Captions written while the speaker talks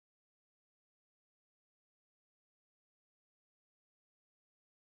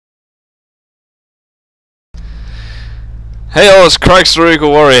Hey, it's Cragster Eagle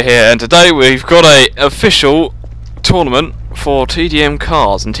Warrior here, and today we've got a official tournament for TDM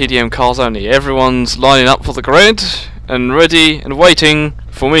cars and TDM cars only. Everyone's lining up for the grid and ready and waiting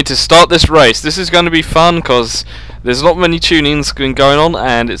for me to start this race. This is going to be fun because there's not many tunings going on,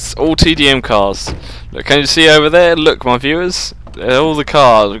 and it's all TDM cars. Look, can you see over there? Look, my viewers, all the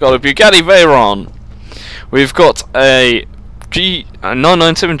cars. We've got a Bugatti Veyron. We've got a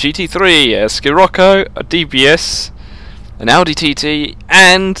 997 GT3, a Scirocco, a DBS, an Audi TT,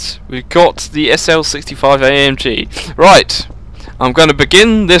 and we've got the SL65 AMG. Right, I'm going to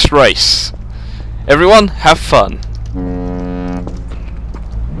begin this race. Everyone, have fun.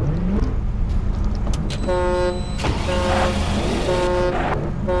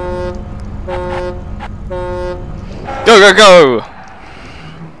 Go, go, go!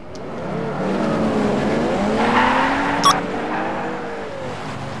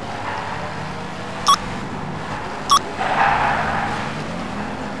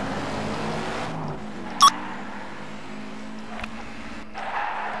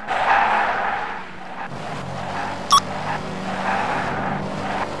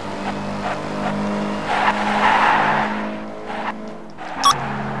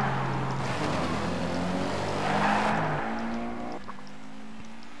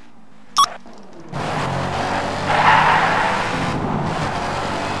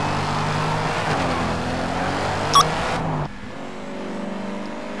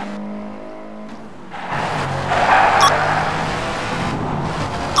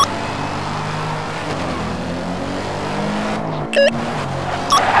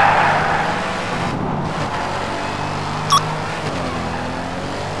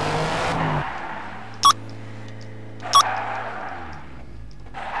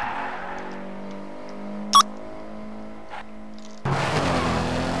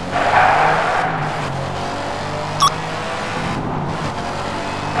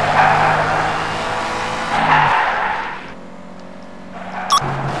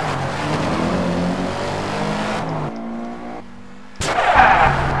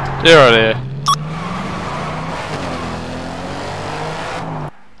 You're out of here.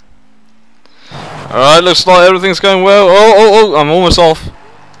 Alright, looks like everything's going well. Oh, I'm almost off.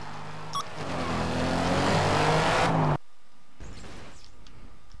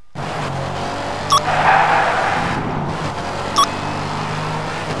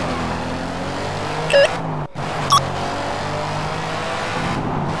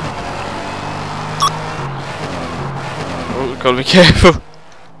 Oh, gotta be careful.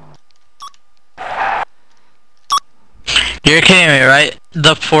 You're kidding me, right?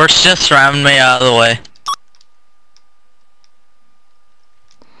 The force just rammed me out of the way.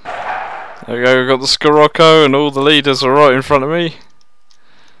 There we go, we've got the Scirocco and all the leaders are right in front of me.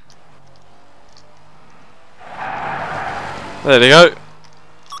 There they go.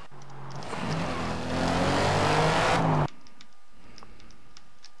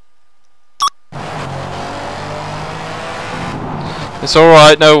 It's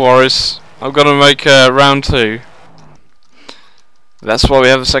alright, no worries. I'm gonna make round 2. That's why we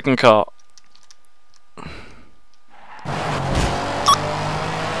have a second car.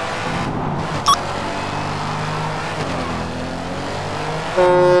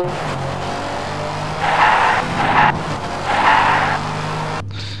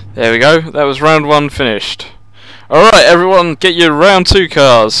 There we go, that was round 1 finished. Alright everyone, get your round 2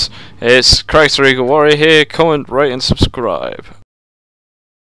 cars. It's Cragster Eagle Warrior here. Comment, rate and subscribe.